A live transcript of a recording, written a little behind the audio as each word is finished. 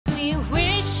We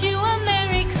wish you a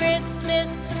Merry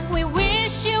Christmas. We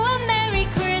wish you a Merry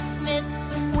Christmas.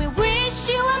 We wish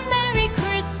you a Merry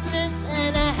Christmas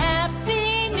and a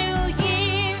Happy New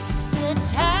Year. The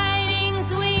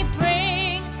tidings we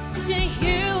bring to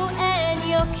you and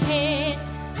your kin.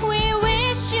 We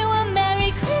wish you a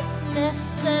Merry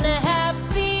Christmas and a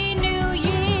Happy New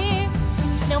Year.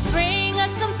 Now bring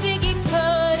us some figgy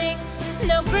pudding.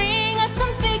 Now bring us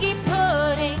some figgy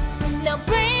pudding. Now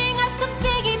bring us some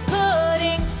figgy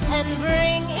pudding and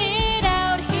bring it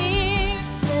out here.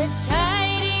 The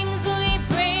tidings we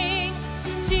bring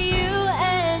to you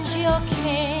and your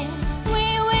kin. We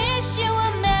wish you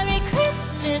a Merry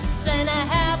Christmas and a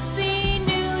Happy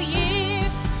New Year.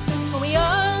 For we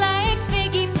all like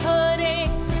figgy pudding.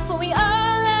 For we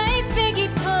all like figgy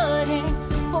pudding.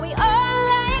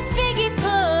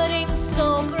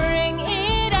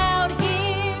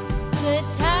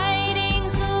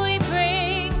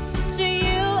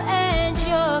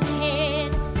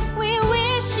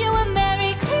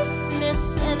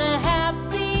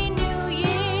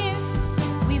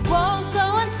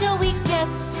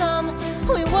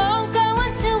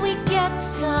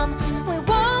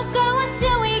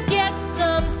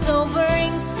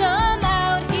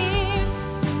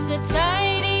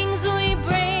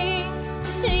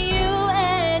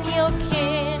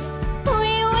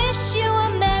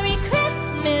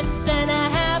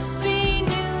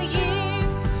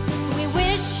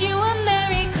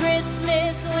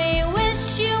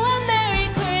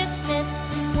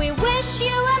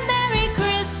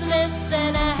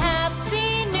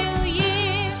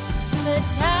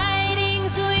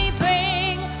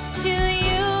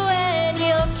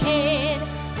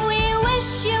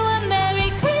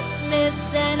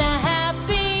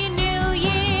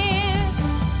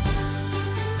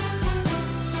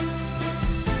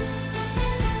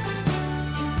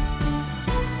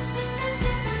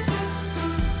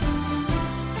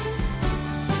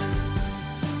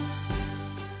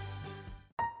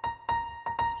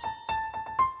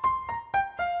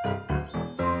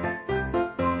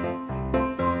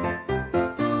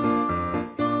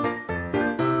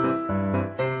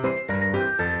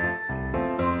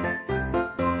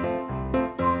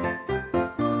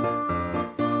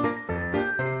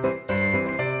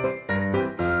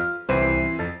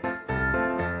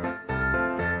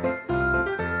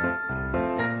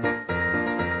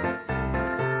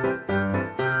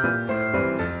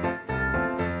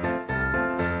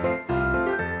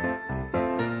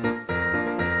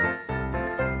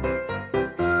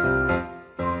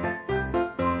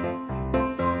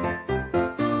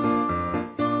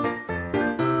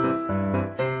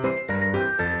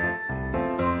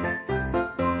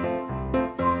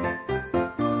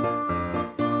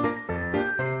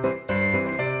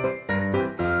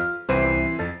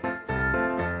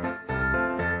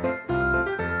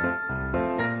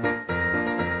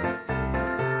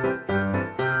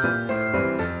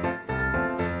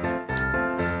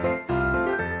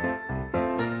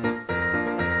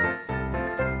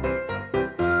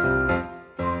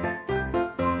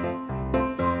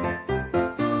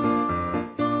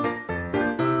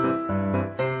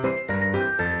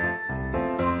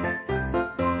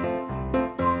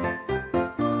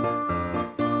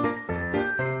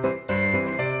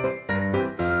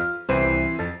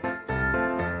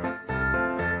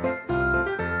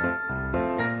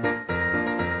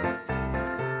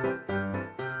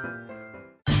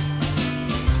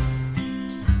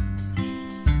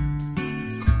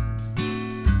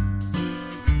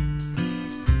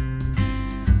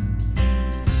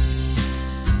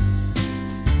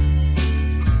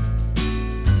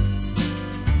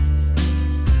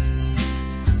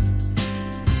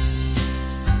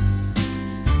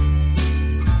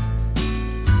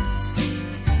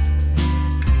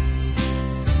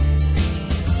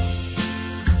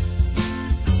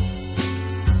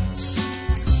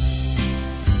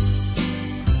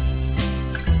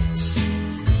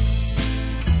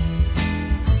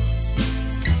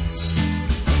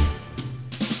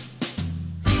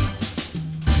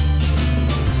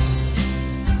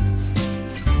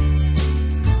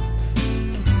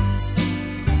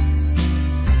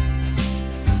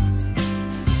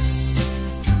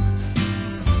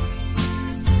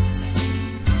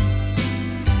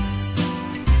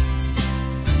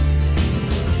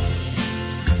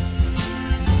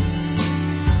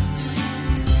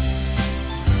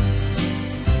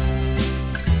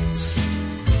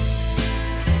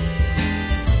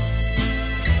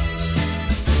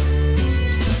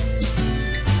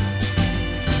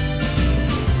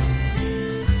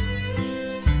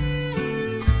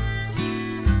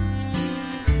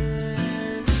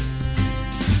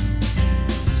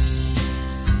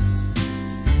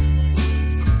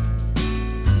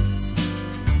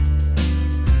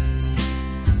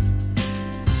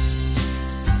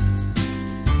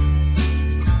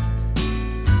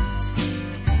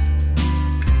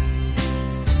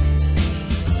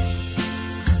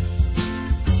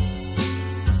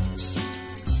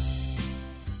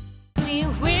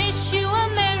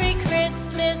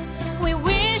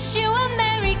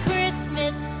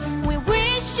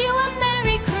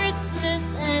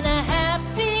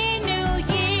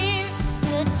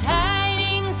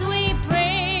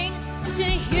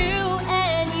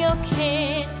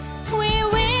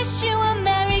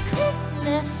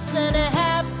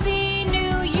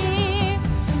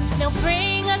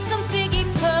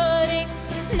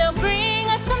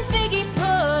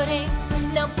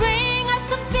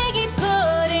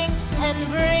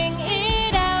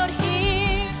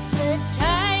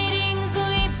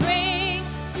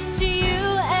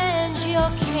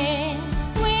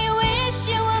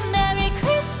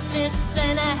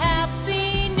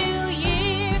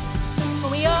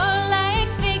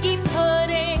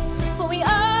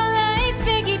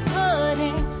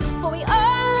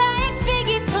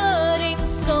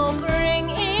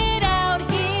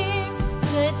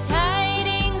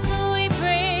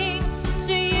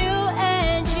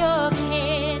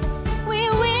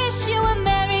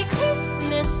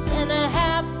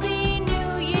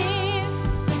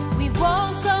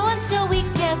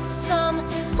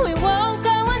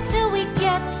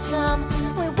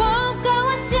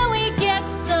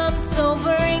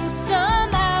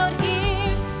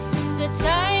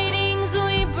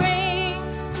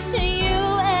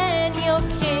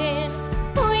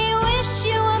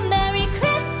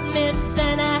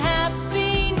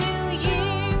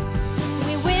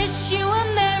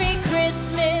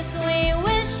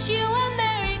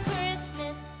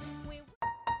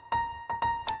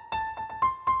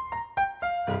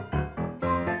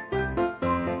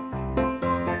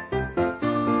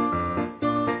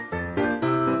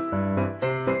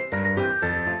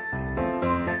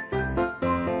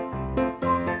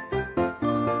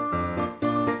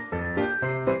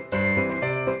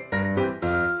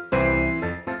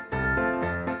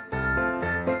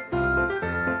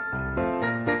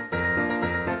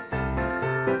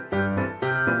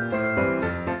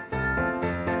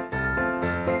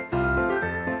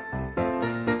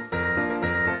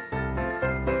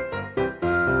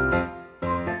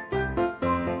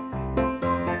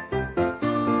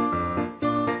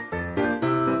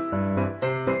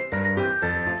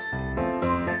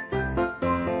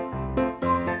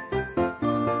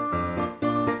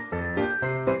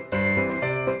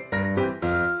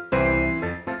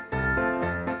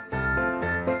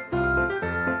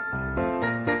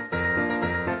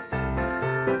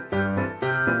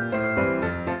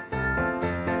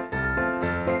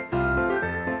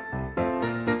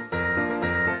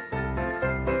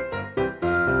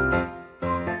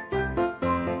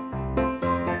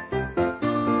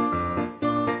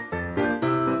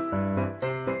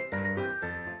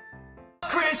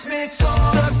 Christmas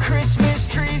song. The Christmas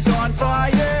tree's on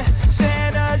fire,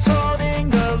 Santa's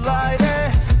holding the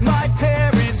lighter. My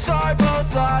parents are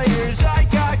both liars, I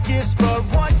got gifts but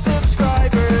one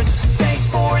subscribers. Thanks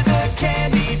for the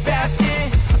candy basket,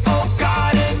 oh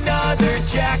got another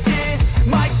jacket.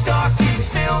 My stocking's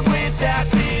filled with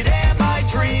acid, am I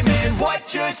dreaming? What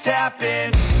just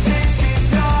happened?